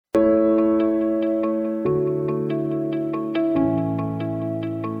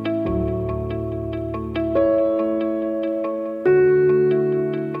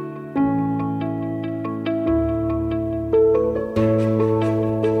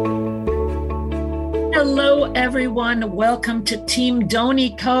everyone. Welcome to Team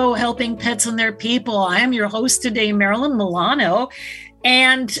Doney Coe, helping pets and their people. I am your host today, Marilyn Milano.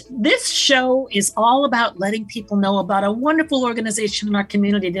 And this show is all about letting people know about a wonderful organization in our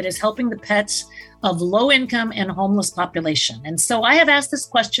community that is helping the pets of low-income and homeless population. And so I have asked this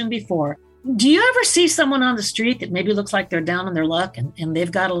question before. Do you ever see someone on the street that maybe looks like they're down on their luck and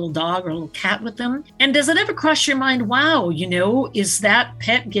they've got a little dog or a little cat with them? And does it ever cross your mind, wow, is that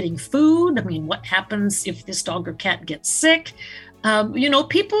pet getting food? I mean, what happens if this dog or cat gets sick?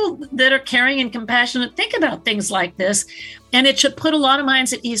 People that are caring and compassionate think about things like this. And it should put a lot of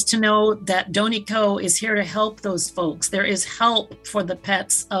minds at ease to know that Doney Coe is here to help those folks. There is help for the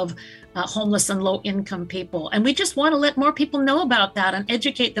pets of homeless and low-income people. And we just want to let more people know about that and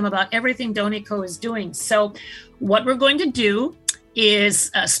educate them about everything Doney Coe is doing. So what we're going to do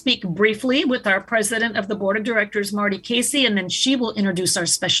is speak briefly with our president of the board of directors, Marty Casey, and then she will introduce our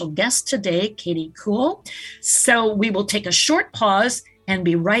special guest today, Katie Cool. So we will take a short pause and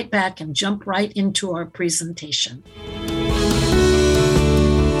be right back and jump right into our presentation.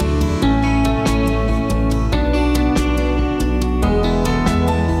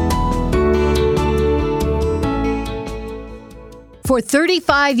 For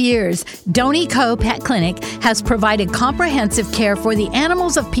 35 years, Doney Coe Pet Clinic has provided comprehensive care for the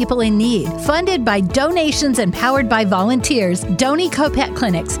animals of people in need. Funded by donations and powered by volunteers, Doney Coe Pet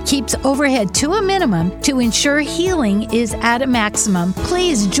Clinics keeps overhead to a minimum to ensure healing is at a maximum.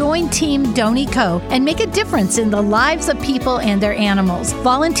 Please join Team Doney Coe and make a difference in the lives of people and their animals.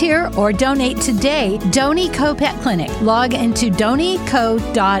 Volunteer or donate today. Doney Coe Pet Clinic. Log into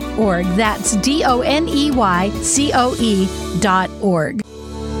doneycoe.org. That's DONEYCOE.org.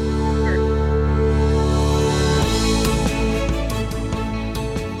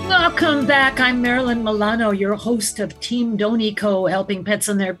 Welcome back. I'm Marilyn Milano, your host of Team Doney Coe, helping pets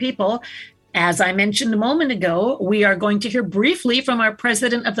and their people. As I mentioned a moment ago, we are going to hear briefly from our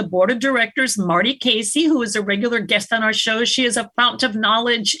president of the board of directors, Marty Casey, who is a regular guest on our show. She is a fountain of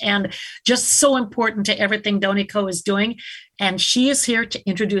knowledge and just so important to everything Doney Coe is doing. And she is here to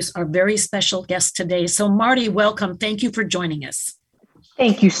introduce our very special guest today. So Marty, welcome. Thank you for joining us.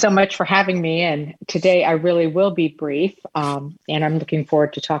 Thank you so much for having me. And today I really will be brief. And I'm looking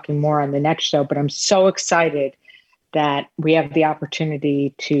forward to talking more on the next show, but I'm so excited that we have the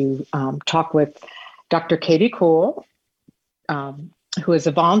opportunity to talk with Dr. Katie Cool, who is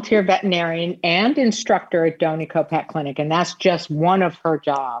a volunteer veterinarian and instructor at Doney Coe Pet Clinic. And that's just one of her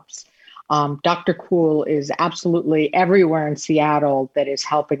jobs. Dr. Cool is absolutely everywhere in Seattle that is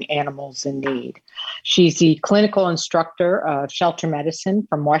helping animals in need. She's the clinical instructor of shelter medicine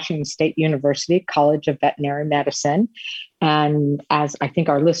from Washington State University College of Veterinary Medicine. And as I think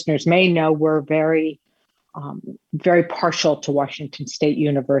our listeners may know, we're very partial to Washington State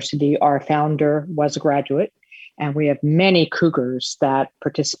University. Our founder was a graduate, and we have many cougars that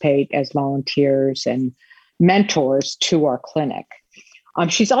participate as volunteers and mentors to our clinic.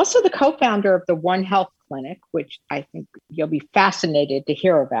 She's also the co-founder of the One Health Clinic, which I think you'll be fascinated to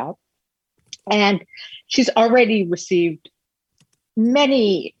hear about. And she's already received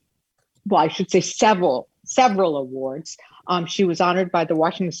several awards. She was honored by the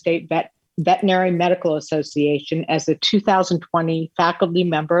Washington State Veterinary Medical Association as the 2020 Faculty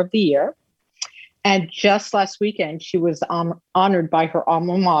Member of the Year. And just last weekend, she was honored by her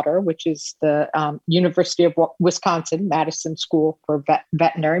alma mater, which is the University of Wisconsin, Madison School for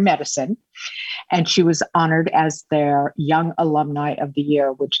Veterinary Medicine. And she was honored as their Young Alumni of the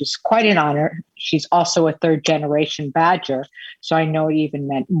Year, which is quite an honor. She's also a third-generation Badger, so I know it even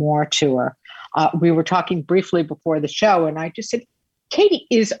meant more to her. We were talking briefly before the show, and I just said, Katie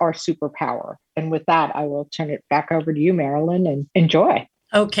is our superpower. And with that, I will turn it back over to you, Marilyn, and enjoy.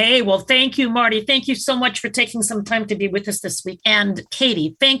 Okay, well, thank you, Marty. Thank you so much for taking some time to be with us this week. And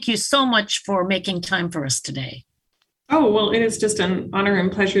Katie, thank you so much for making time for us today. Oh, well, it is just an honor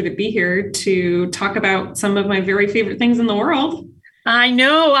and pleasure to be here to talk about some of my very favorite things in the world. I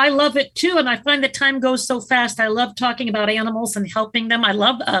know. I love it too. And I find that time goes so fast. I love talking about animals and helping them. I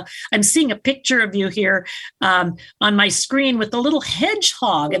love, I'm seeing a picture of you here on my screen with a little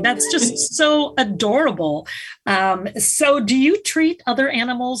hedgehog. And that's just so adorable. So do you treat other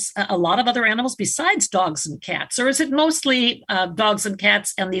animals, a lot of other animals besides dogs and cats? Or is it mostly dogs and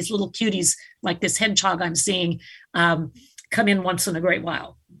cats and these little cuties like this hedgehog I'm seeing come in once in a great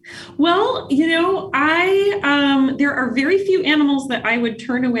while? Well, there are very few animals that I would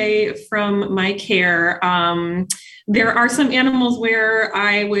turn away from my care. there are some animals where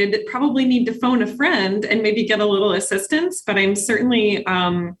I would probably need to phone a friend and maybe get a little assistance, but I'm certainly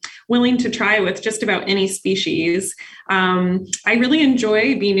willing to try with just about any species. I really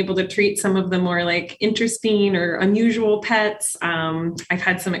enjoy being able to treat some of the more like interesting or unusual pets. I've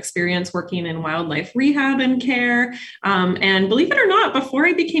had some experience working in wildlife rehab and care. And believe it or not, before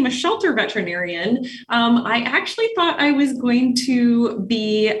I became a shelter veterinarian, I actually thought I was going to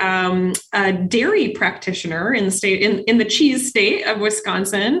be a dairy practitioner in the state, in the cheese state of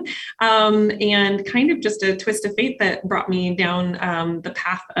Wisconsin, and kind of just a twist of fate that brought me down the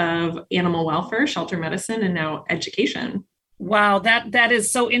path of animal welfare, shelter medicine, and now education. Wow, that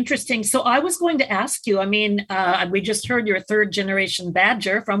is so interesting. So I was going to ask you, I mean, we just heard you're a third generation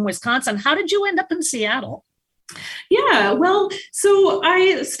Badger from Wisconsin. How did you end up in Seattle? Yeah, well, so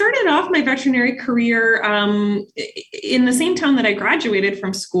I started off my veterinary career in the same town that I graduated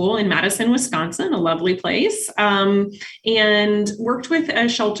from school in Madison, Wisconsin, a lovely place, and worked with a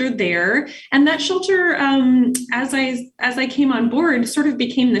shelter there. And that shelter, as I came on board, sort of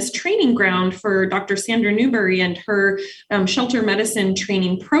became this training ground for Dr. Sandra Newberry and her shelter medicine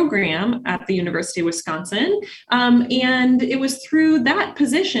training program at the University of Wisconsin. And it was through that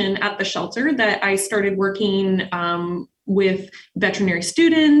position at the shelter that I started working with veterinary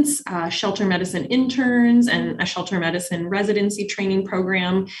students, shelter medicine interns, and a shelter medicine residency training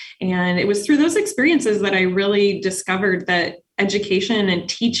program. And it was through those experiences that I really discovered that education and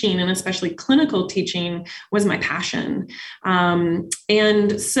teaching, and especially clinical teaching, was my passion.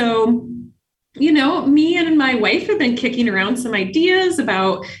 And so, you know, me and my wife have been kicking around some ideas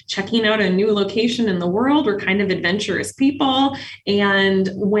about checking out a new location in the world. We're kind of adventurous people. And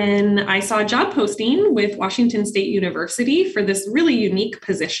when I saw a job posting with Washington State University for this really unique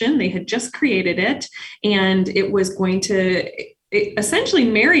position, they had just created it, and it was going to essentially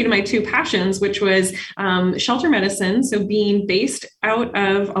married my two passions, which was shelter medicine. So being based out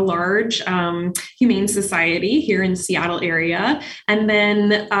of a large humane society here in the Seattle area, and then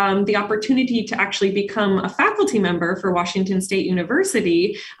the opportunity to actually become a faculty member for Washington State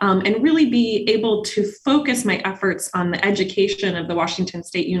University, and really be able to focus my efforts on the education of the Washington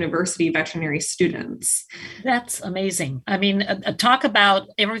State University veterinary students. That's amazing. I mean, talk about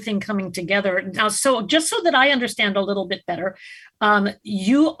everything coming together. Now, so just so that I understand a little bit better,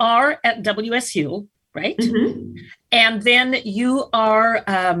 you are at WSU, right? Mm-hmm. And then you are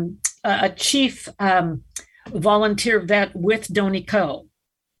a chief volunteer vet with Doney Coe.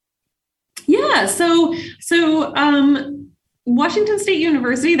 Yeah. So Washington State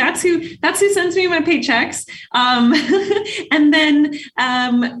University, that's who sends me my paychecks. And then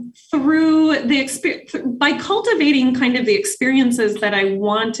through the experience, by cultivating kind of the experiences that I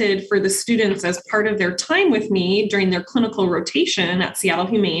wanted for the students as part of their time with me during their clinical rotation at Seattle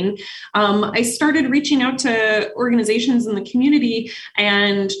Humane, I started reaching out to organizations in the community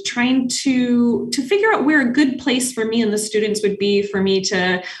and trying to figure out where a good place for me and the students would be for me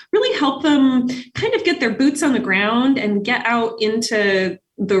to really help them kind of get their boots on the ground and get out into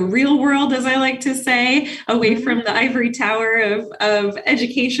the real world, as I like to say, away from the ivory tower of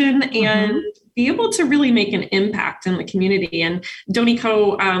education, and be able to really make an impact in the community. And Doney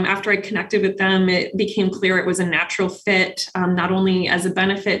Coe, after I connected with them, it became clear it was a natural fit, not only as a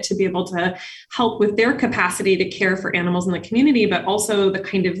benefit to be able to help with their capacity to care for animals in the community, but also the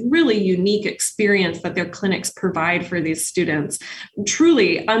kind of really unique experience that their clinics provide for these students.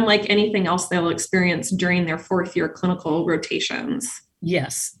 Truly unlike anything else they'll experience during their fourth year clinical rotations.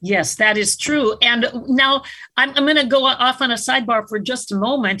 Yes, that is true. And now I'm going to go off on a sidebar for just a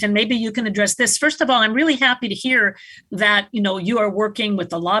moment, and maybe you can address this. First of all, I'm really happy to hear that, you know, you are working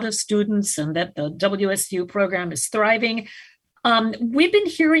with a lot of students and that the WSU program is thriving. We've been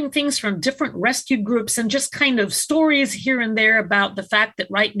hearing things from different rescue groups and just kind of stories here and there about the fact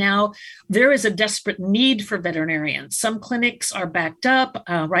that right now there is a desperate need for veterinarians. Some clinics are backed up.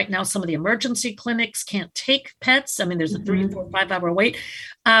 Right now, some of the emergency clinics can't take pets. I mean, there's a 3, 4, 5 hour wait.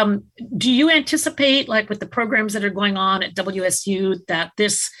 Do you anticipate, like with the programs that are going on at WSU, that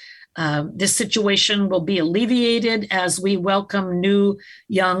this situation will be alleviated as we welcome new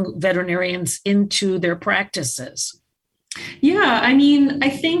young veterinarians into their practices? Yeah, I mean, I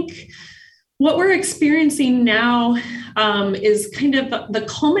think what we're experiencing now is kind of the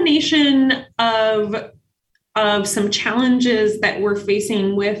culmination of some challenges that we're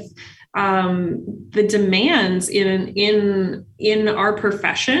facing with the demands in our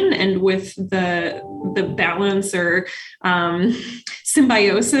profession, and with the balance or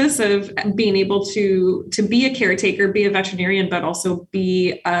symbiosis of being able to be a caretaker, be a veterinarian, but also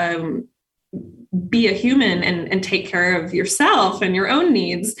be a human and take care of yourself and your own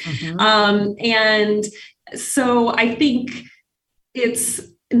needs. And So I think it's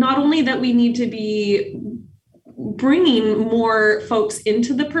not only that we need to be bringing more folks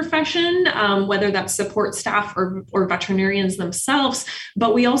into the profession, whether that's support staff or veterinarians themselves,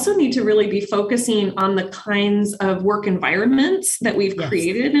 but we also need to really be focusing on the kinds of work environments that we've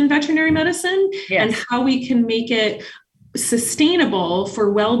created in veterinary medicine and how we can make it sustainable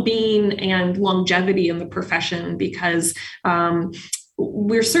for well-being and longevity in the profession, because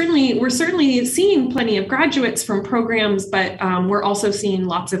we're certainly seeing plenty of graduates from programs, but we're also seeing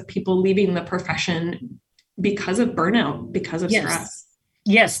lots of people leaving the profession because of burnout, because of stress.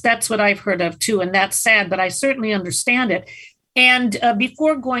 Yes, that's what I've heard of too. And that's sad, but I certainly understand it. And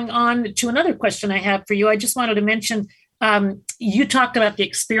before going on to another question I have for you, I just wanted to mention, you talked about the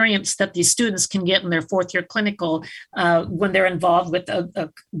experience that these students can get in their fourth year clinical when they're involved with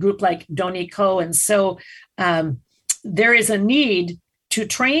a group like Doney Coe. And so there is a need to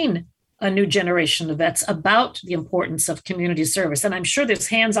train a new generation of vets about the importance of community service. And I'm sure this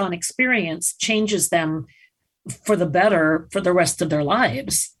hands-on experience changes them for the better for the rest of their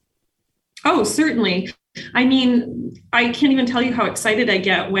lives. Oh, certainly. I mean, I can't even tell you how excited I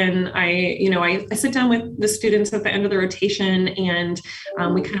get when I sit down with the students at the end of the rotation and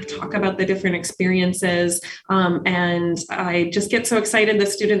we kind of talk about the different experiences. And I just get so excited. The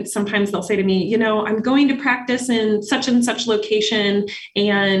students, sometimes they'll say to me, I'm going to practice in such and such location.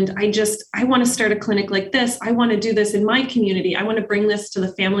 And I want to start a clinic like this. I want to do this in my community. I want to bring this to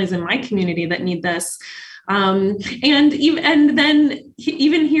the families in my community that need this. And then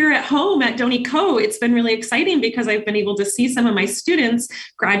even here at home at Doney Coe, it's been really exciting because I've been able to see some of my students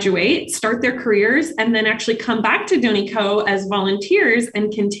graduate, start their careers, and then actually come back to Doney Coe as volunteers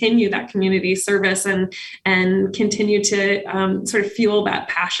and continue that community service and continue to sort of fuel that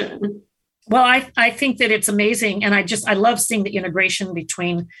passion. Well, I think that it's amazing. And I love seeing the integration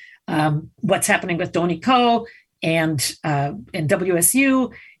between what's happening with Doney Coe and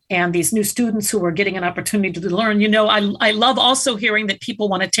WSU and these new students who are getting an opportunity to learn. I love also hearing that people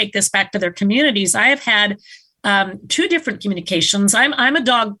want to take this back to their communities. I have had two different communications. I'm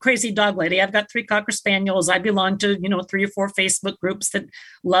a crazy dog lady. I've got 3 Cocker Spaniels. I belong to, 3 or 4 Facebook groups that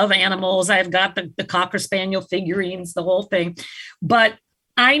love animals. I've got the Cocker Spaniel figurines, the whole thing. But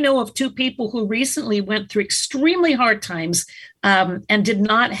I know of 2 people who recently went through extremely hard times and did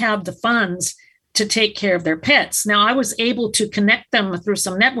not have the funds to take care of their pets. Now, I was able to connect them through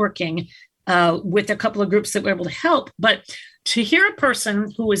some networking with a couple of groups that were able to help. But to hear a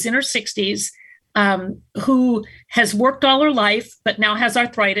person who is in her 60s, who has worked all her life, but now has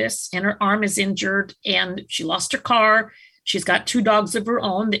arthritis and her arm is injured and she lost her car. She's got 2 dogs of her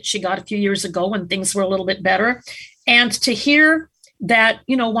own that she got a few years ago when things were a little bit better. And to hear that,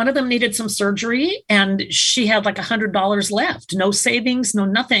 one of them needed some surgery and she had like $100 left, no savings, no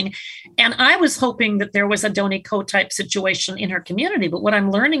nothing. And I was hoping that there was a Doney Coe type situation in her community. But what I'm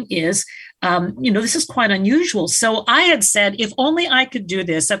learning is, this is quite unusual. So I had said, if only I could do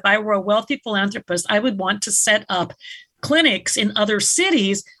this, if I were a wealthy philanthropist, I would want to set up clinics in other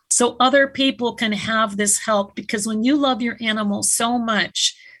cities so other people can have this help. Because when you love your animal so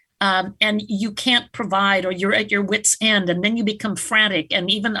much, and you can't provide, or you're at your wit's end, and then you become frantic, and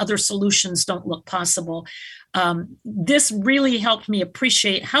even other solutions don't look possible. This really helped me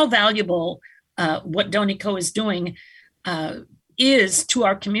appreciate how valuable what Doney Coe is doing is to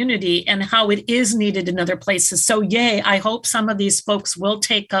our community and how it is needed in other places. So, yay, I hope some of these folks will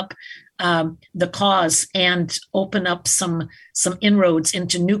take up the cause and open up some inroads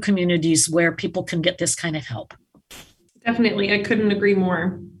into new communities where people can get this kind of help. Definitely. I couldn't agree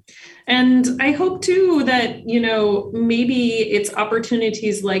more. And I hope too that, maybe it's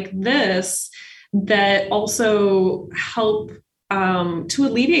opportunities like this that also help to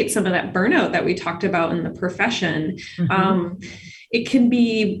alleviate some of that burnout that we talked about in the profession. Mm-hmm. It can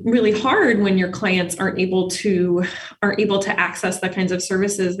be really hard when your clients aren't able to access the kinds of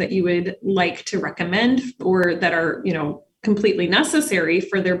services that you would like to recommend or that are, completely necessary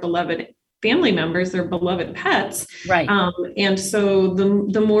for their beloved family members, their beloved pets. Right. And so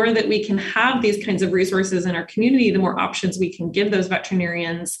the more that we can have these kinds of resources in our community, the more options we can give those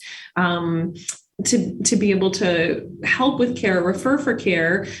veterinarians to be able to help with care, refer for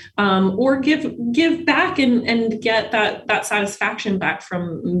care, or give back and get that satisfaction back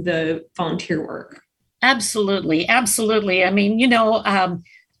from the volunteer work. Absolutely. Absolutely. I mean,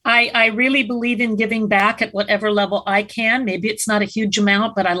 I really believe in giving back at whatever level I can. Maybe it's not a huge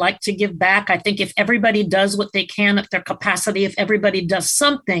amount, but I like to give back. I think if everybody does what they can at their capacity, if everybody does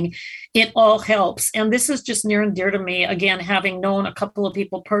something, it all helps. And this is just near and dear to me, again, having known a couple of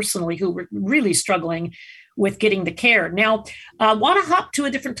people personally who were really struggling with getting the care. Now, I want to hop to a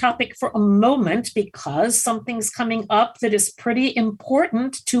different topic for a moment because something's coming up that is pretty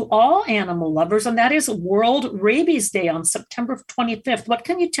important to all animal lovers, and that is World Rabies Day on September 25th. What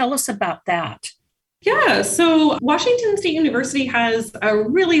can you tell us about that? Yeah, so Washington State University has a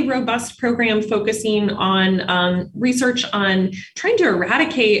really robust program focusing on research on trying to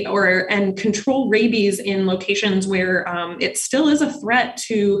eradicate and control rabies in locations where it still is a threat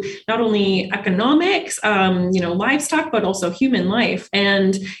to not only economics, livestock, but also human life.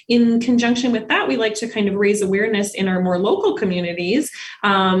 And in conjunction with that, we like to kind of raise awareness in our more local communities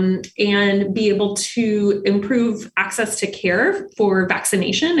and be able to improve access to care for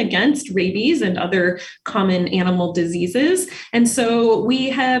vaccination against rabies and other common animal diseases. And so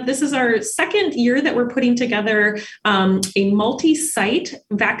this is our second year that we're putting together a multi-site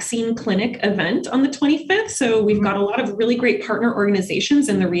vaccine clinic event on the 25th. So we've got a lot of really great partner organizations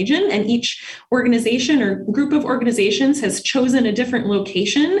in the region, and each organization or group of organizations has chosen a different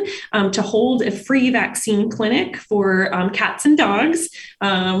location to hold a free vaccine clinic for cats and dogs.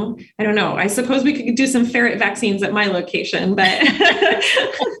 I don't know. I suppose we could do some ferret vaccines at my location, but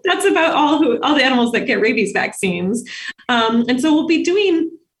that's about all the animals that get rabies vaccines. And so we'll be doing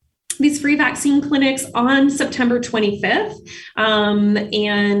these free vaccine clinics on September 25th.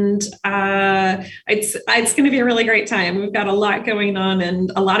 It's going to be a really great time. We've got a lot going on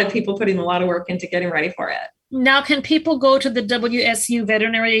and a lot of people putting a lot of work into getting ready for it. Now, can people go to the WSU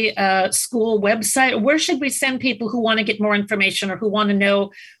Veterinary School website? Where should we send people who want to get more information or who want to know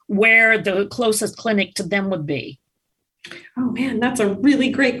where the closest clinic to them would be? Oh man, that's a really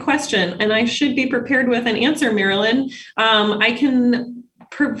great question. And I should be prepared with an answer, Marilyn. I can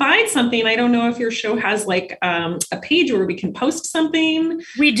provide something. I don't know if your show has like a page where we can post something.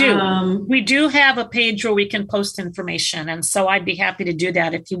 We do. We do have a page where we can post information. And so I'd be happy to do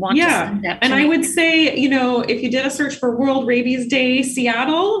that if you want to send that to and me. I would say, if you did a search for World Rabies Day,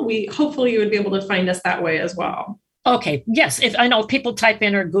 Seattle, hopefully you would be able to find us that way as well. Okay. Yes. If I know people type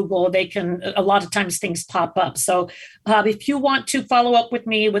in or Google, they can, a lot of times things pop up. So if you want to follow up with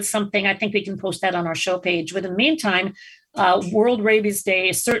me with something, I think we can post that on our show page. But in the meantime, World Rabies Day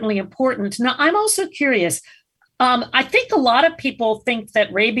is certainly important. Now, I'm also curious. I think a lot of people think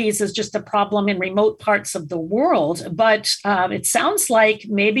that rabies is just a problem in remote parts of the world, but it sounds like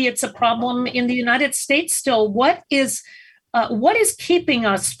maybe it's a problem in the United States still. What is keeping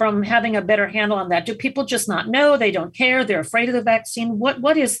us from having a better handle on that? Do people just not know? They don't care. They're afraid of the vaccine.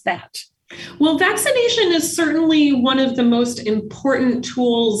 What is that? Well, vaccination is certainly one of the most important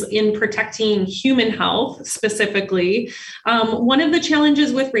tools in protecting human health specifically. One of the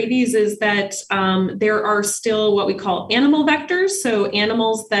challenges with rabies is that there are still what we call animal vectors, so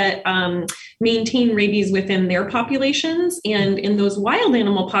animals that maintain rabies within their populations. And in those wild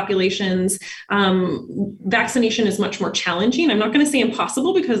animal populations, vaccination is much more challenging. I'm not going to say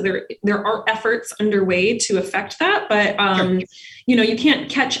impossible because there are efforts underway to affect that, but Sure. You can't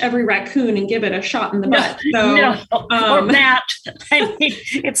catch every raccoon and give it a shot in the butt. Or bat. I mean,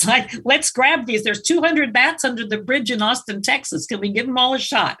 it's like, let's grab these. There's 200 bats under the bridge in Austin, Texas. Can we give them all a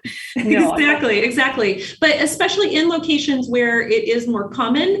shot? Exactly. But especially in locations where it is more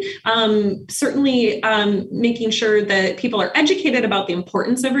common, certainly making sure that people are educated about the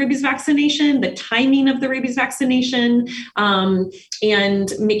importance of rabies vaccination, the timing of the rabies vaccination,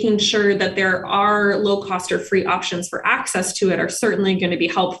 and making sure that there are low cost or free options for access to it are certainly going to be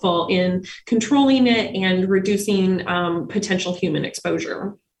helpful in controlling it and reducing potential human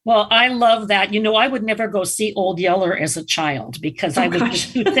exposure. Well, I love that. I would never go see Old Yeller as a child because I was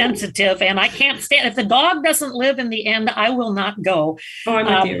just too sensitive and I can't stand. If the dog doesn't live in the end, I will not go. Oh, I'm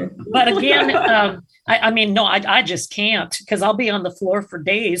with you. But again, I just can't because I'll be on the floor for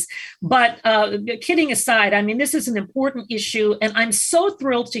days. But kidding aside, this is an important issue. And I'm so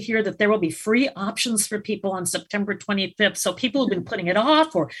thrilled to hear that there will be free options for people on September 25th. So people have been putting it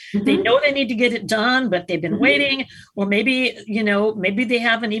off or they know they need to get it done, but they've been waiting, or maybe they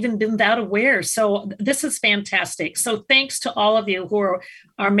haven't even been that aware. So this is fantastic. So thanks to all of you who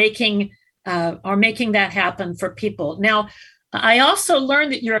are making that happen for people. Now, I also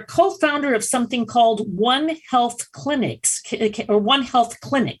learned that you're a co-founder of something called One Health Clinics, or One Health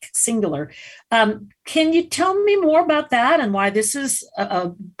Clinic, singular. Can you tell me more about that and why this is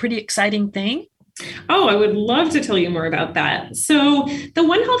a pretty exciting thing? Oh, I would love to tell you more about that. So the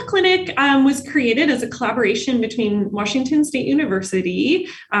One Health Clinic was created as a collaboration between Washington State University,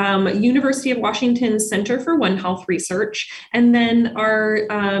 University of Washington Center for One Health Research, and then our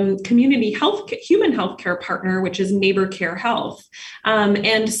community human healthcare partner, which is Neighbor Care Health.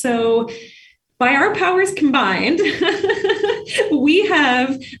 And so by our powers combined, we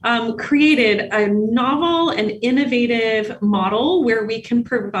have created a novel and innovative model where we can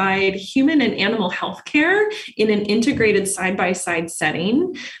provide human and animal health care in an integrated side-by-side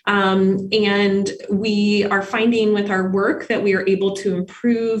setting. And we are finding with our work that we are able to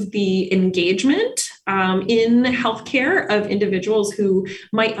improve the engagement in healthcare of individuals who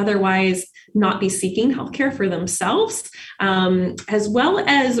might otherwise not be seeking healthcare for themselves, as well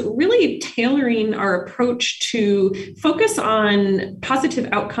as really tailoring our approach to focus on positive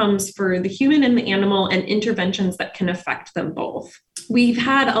outcomes for the human and the animal and interventions that can affect them both. We've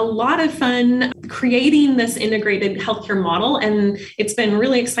had a lot of fun creating this integrated healthcare model, and it's been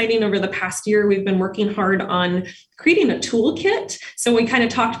really exciting over the past year. We've been working hard on creating a toolkit. So we kind of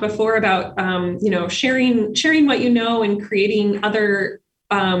talked before about, sharing what you know and creating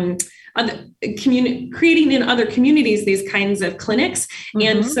creating in other communities these kinds of clinics. Mm-hmm.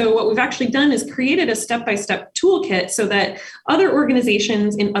 And so what we've actually done is created a step-by-step toolkit so that other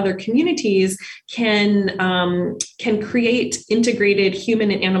organizations in other communities can create integrated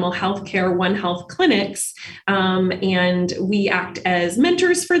human and animal healthcare One Health clinics. And we act as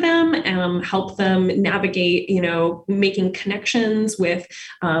mentors for them, help them navigate, making connections with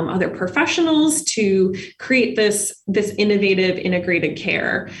other professionals to create this innovative integrated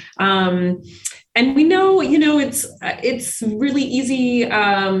care. And we know, it's really easy.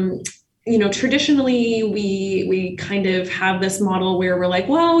 Traditionally we kind of have this model where we're like,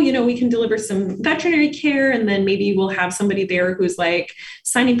 well, we can deliver some veterinary care, and then maybe we'll have somebody there who's like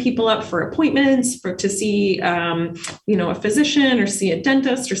signing people up for appointments to see, a physician or see a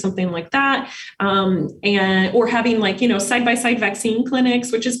dentist or something like that. Or having side-by-side vaccine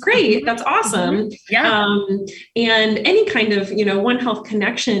clinics, which is great. That's awesome. Yeah. And any kind of, One Health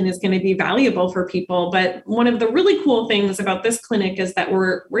connection is going to be valuable for people. But one of the really cool things about this clinic is that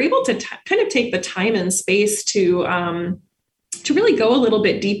we're able to kind of take the time and space to really go a little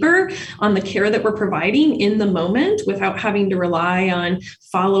bit deeper on the care that we're providing in the moment without having to rely on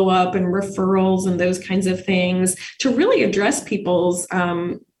follow-up and referrals and those kinds of things, to really address people's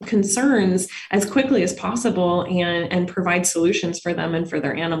concerns as quickly as possible and provide solutions for them and for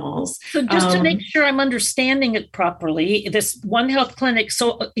their animals. So just to make sure I'm understanding it properly, this One Health clinic,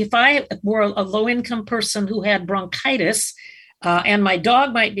 so if I were a low-income person who had bronchitis, and my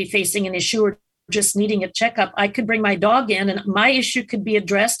dog might be facing an issue or just needing a checkup, I could bring my dog in and my issue could be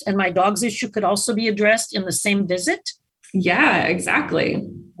addressed and my dog's issue could also be addressed in the same visit? Yeah, exactly.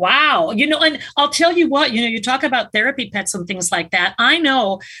 Wow. And I'll tell you what, you talk about therapy pets and things like that. I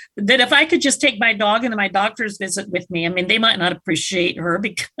know that if I could just take my dog into my doctor's visit with me, they might not appreciate her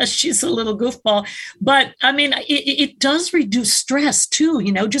because she's a little goofball, but it does reduce stress too,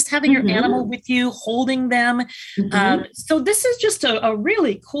 just having your animal with you, holding them. Mm-hmm. So this is just a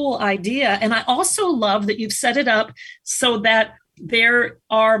really cool idea. And I also love that you've set it up so that there's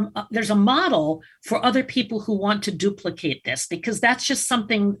a model for other people who want to duplicate this, because that's just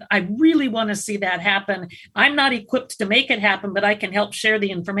something I really want to see that happen. I'm not equipped to make it happen, but I can help share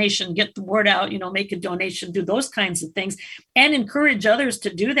the information, get the word out, make a donation, do those kinds of things, and encourage others to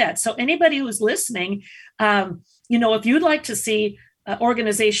do that. So anybody who's listening, if you'd like to see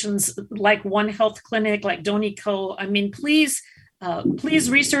organizations like One Health Clinic, like Doney Coe, please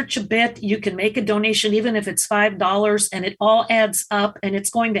research a bit. You can make a donation, even if it's $5, and it all adds up, and it's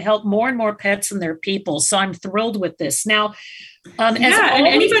going to help more and more pets and their people. So I'm thrilled with this. Now, and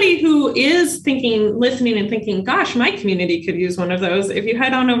anybody who is listening and thinking, gosh, my community could use one of those, if you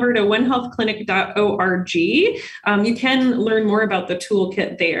head on over to onehealthclinic.org, you can learn more about the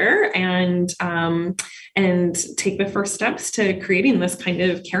toolkit there and take the first steps to creating this kind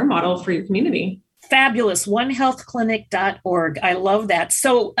of care model for your community. Fabulous. Onehealthclinic.org. I love that.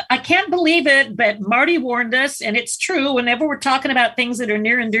 So I can't believe it, but Marty warned us, and it's true. Whenever we're talking about things that are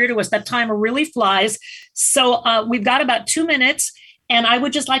near and dear to us, that time really flies. So we've got about 2 minutes. And I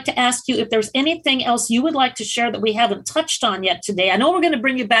would just like to ask you if there's anything else you would like to share that we haven't touched on yet today. I know we're going to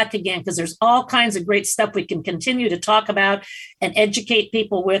bring you back again because there's all kinds of great stuff we can continue to talk about and educate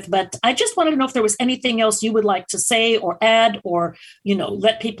people with. But I just wanted to know if there was anything else you would like to say or add or,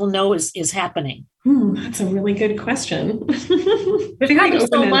 let people know is happening. That's a really good question. Thank you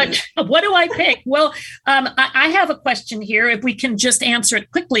so much. What do I pick? Well, I have a question here. If we can just answer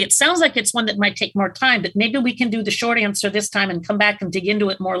it quickly. It sounds like it's one that might take more time, but maybe we can do the short answer this time and come back and dig into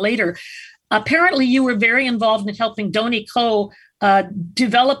it more later. Apparently, you were very involved in helping Doney Coe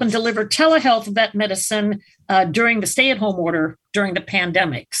develop and deliver telehealth vet medicine during the stay-at-home order during the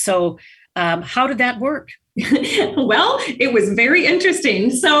pandemic. So how did that work? Well, it was very interesting.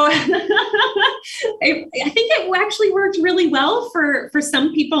 So I think it actually worked really well for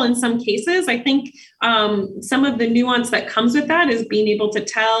some people in some cases. I think some of the nuance that comes with that is being able to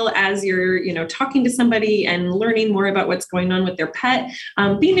tell as you're, talking to somebody and learning more about what's going on with their pet,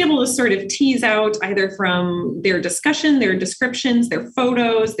 being able to sort of tease out either from their discussion, their descriptions, their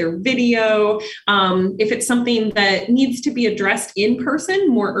photos, their video, if it's something that needs to be addressed in person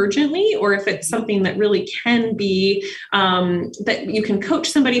more urgently, or if it's something that really can be that you can coach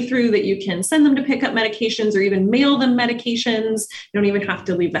somebody through, that you can send them to pick up medications or even mail them medications. You don't even have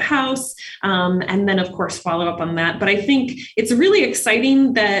to leave the house. And then, of course, follow up on that. But I think it's really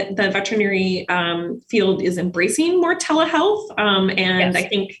exciting that the veterinary field is embracing more telehealth. And yes. I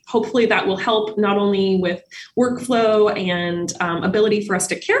think hopefully that will help not only with workflow and ability for us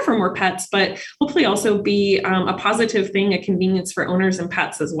to care for more pets, but hopefully also be a positive thing, a convenience for owners and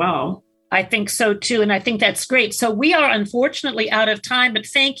pets as well. I think so too. And I think that's great. So we are unfortunately out of time, but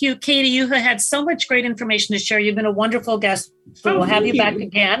thank you, Katie. You have had so much great information to share. You've been a wonderful guest. So we'll have you back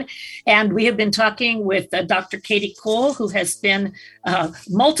again. And we have been talking with Dr. Katie Coe, who has been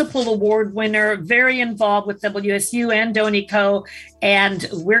multiple award winner, very involved with WSU and Doney Coe. And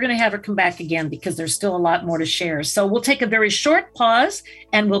we're going to have her come back again because there's still a lot more to share. So we'll take a very short pause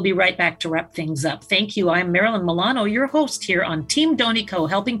and we'll be right back to wrap things up. Thank you. I'm Marilyn Milano, your host here on Team Doney Coe,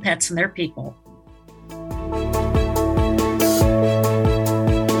 helping pets and their people.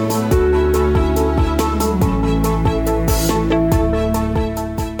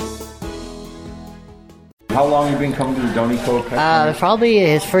 How long have you been coming to the Doney Coe pet? Probably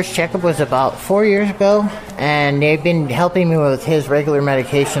his first checkup was about 4 years ago, and they've been helping me with his regular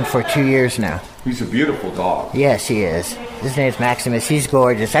medication for 2 years now. He's a beautiful dog. Yes, he is. His name's Maximus. He's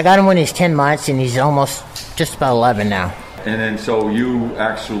gorgeous. I got him when he's 10 months, and he's almost just about 11 now. And then so you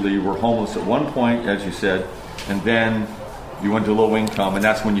actually were homeless at one point, as you said, and then you went to low income, and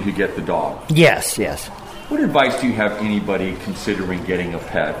that's when you could get the dog. Yes, yes. What advice do you have anybody considering getting a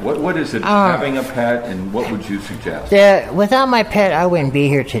pet? What is it having a pet, and what would you suggest? Without my pet, I wouldn't be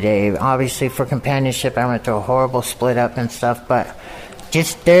here today. Obviously, for companionship, I went through a horrible split up and stuff, but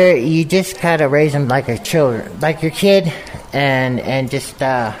you just kind of raise them like your kid, and just,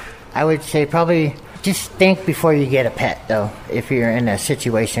 I would say probably just think before you get a pet, though, if you're in a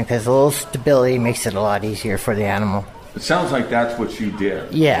situation, because a little stability makes it a lot easier for the animal. It sounds like that's what you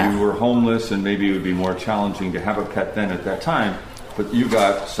did. Yeah. You were homeless, and maybe it would be more challenging to have a pet then at that time, but you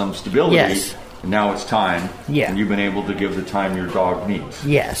got some stability, yes. And now it's time, yeah. And you've been able to give the time your dog needs.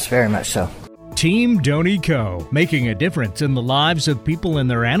 Yes, very much so. Team Doney Coe, making a difference in the lives of people and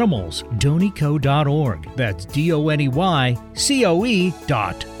their animals. DoneyCoe.org. That's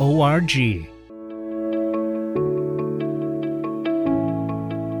DoneyCoe.org.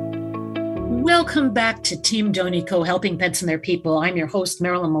 Welcome back to Team Doney Coe, helping pets and their people. I'm your host,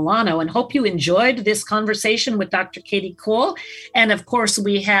 Marilyn Milano, and hope you enjoyed this conversation with Dr. Katie Coe. And of course,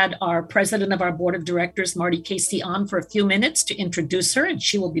 we had our president of our board of directors, Marty Casey, on for a few minutes to introduce her, and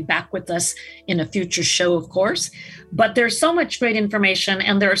she will be back with us in a future show, of course. But there's so much great information,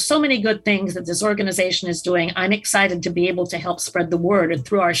 and there are so many good things that this organization is doing. I'm excited to be able to help spread the word. And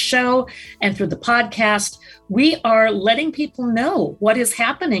through our show and through the podcast, we are letting people know what is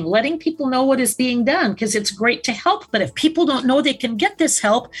happening, letting people know what is being done, because it's great to help. But if people don't know they can get this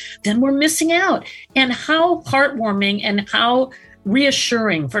help, then we're missing out. And how heartwarming and how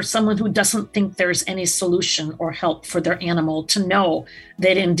reassuring for someone who doesn't think there's any solution or help for their animal to know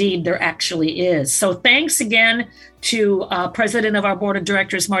that indeed there actually is. So thanks again to President of our Board of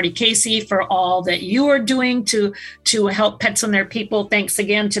Directors, Marty Casey, for all that you are doing to help pets and their people. Thanks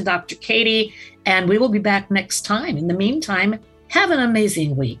again to Dr. Katie, and we will be back next time. In the meantime, have an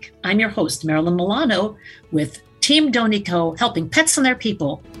amazing week. I'm your host, Marilyn Milano, with Team Doney Coe, helping pets and their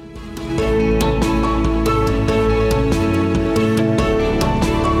people.